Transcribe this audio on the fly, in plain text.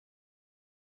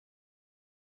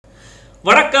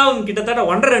வணக்கம். கிட்டத்தட்ட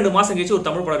 1.5-2 மாசம் கழிச்சு ஒரு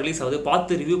தமிழ் படம் ரிலீஸ் ஆகுது.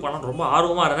 பார்த்து ரிவ்யூ பண்ணலாம் ரொம்ப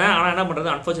ஆர்வமா இருந்தேன். ஆனால் என்ன பண்ணுறது,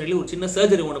 அன்ஃபார்ச்சுனேட்லி ஒரு சின்ன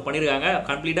சர்ஜரி ஒன்று பண்ணியிருக்காங்க.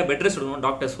 கம்ப்ளீட்டாக பெட் ரெஸ்ட் சொல்லணும்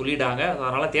டாக்டர் சொல்லிட்டாங்க.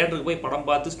 அதனால் தியேட்டருக்கு போய் படம்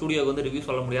பார்த்து ஸ்டுடியோக்கு வந்து ரிவ்யூ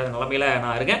சொல்ல முடியாத நிலமையில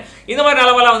நான் இருக்கேன். இந்த மாதிரி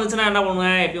நிலமெல்லாம் வந்துச்சுன்னா என்ன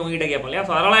பண்ணுவேன், எப்பயும் உங்ககிட்ட கேட்பேன் இல்லையா?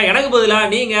 ஸோ அதனால் எனக்கு பதிலாக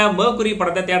நீங்கள் Mercury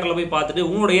படத்தை தியேட்டரில் போய் பார்த்துட்டு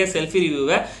உங்களுடைய செல்ஃபி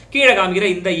ரிவ்யூவை கீழே காமிக்கிற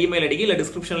இந்த இமெயில் ஐடிக்கு இல்லை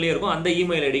டிஸ்கிரிப்ஷன்லேயே இருக்கும் அந்த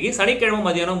இமெயில் ஐடிக்கு சனிக்கிழமை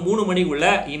மதியானம் 3 மணிக்குள்ள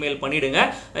இமெயில் பண்ணிவிடுங்க.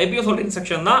 எப்பயும் சொல்கிற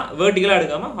இன்ஸ்ட்ரக்ஷன் தான், வெர்டிகலாக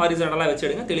எடுக்காமல் ஹாரிசான்டலாக வச்சு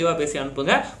எடுங்க. தெளிவாக பேசி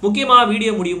அனுப்புங்க. முக்கியமாக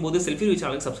வீடியோ முடியும் போது செல்ஃபி ரிவ்யூ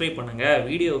சேனலுக்கு சப்ஸ்கிரைப் பண்ணுங்க,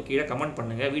 வீடியோ கீழே கமெண்ட்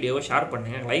பண்ணுங்க, வீடியோவை ஷேர்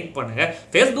பண்ணுங்க, லைக் பண்ணுங்க.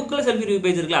 ஃபேஸ்புக்கில் செல்ஃபி ரிவ்யூ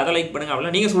பேஜ் இருக்குல்ல, அதை லைக் பண்ணுங்க.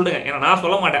 அப்படின்னா நீங்கள் சொல்லுங்க, ஏன்னா நான்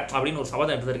சொல்ல மாட்டேன் அப்படின்னு ஒரு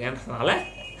சபதம் எடுத்துருக்கேன். அதனால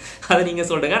அதை நீங்க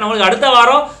சொல்லுங்க. நம்மளுக்கு அடுத்த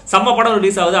வாரம் செம்ம படம்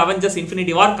ரிலீஸ் ஆகுது, அவெஞ்சர்ஸ்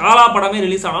இன்ஃபினிட்டி வார். காலா படமே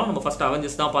ரிலீஸ் ஆனாலும் நம்ம ஃபர்ஸ்ட்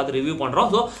அவெஞ்சர்ஸ் தான் பார்த்து ரிவ்யூ பண்றோம்.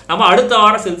 ஸோ நம்ம அடுத்த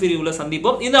வாரம் செல்ஃபி ரிவ்யூல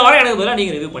சந்திப்போம். இந்த வாரம் எனக்கு பதிலாக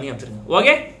நீங்க ரிவ்யூ பண்ணி அமைச்சிருங்க.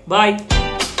 ஓகே, பாய்.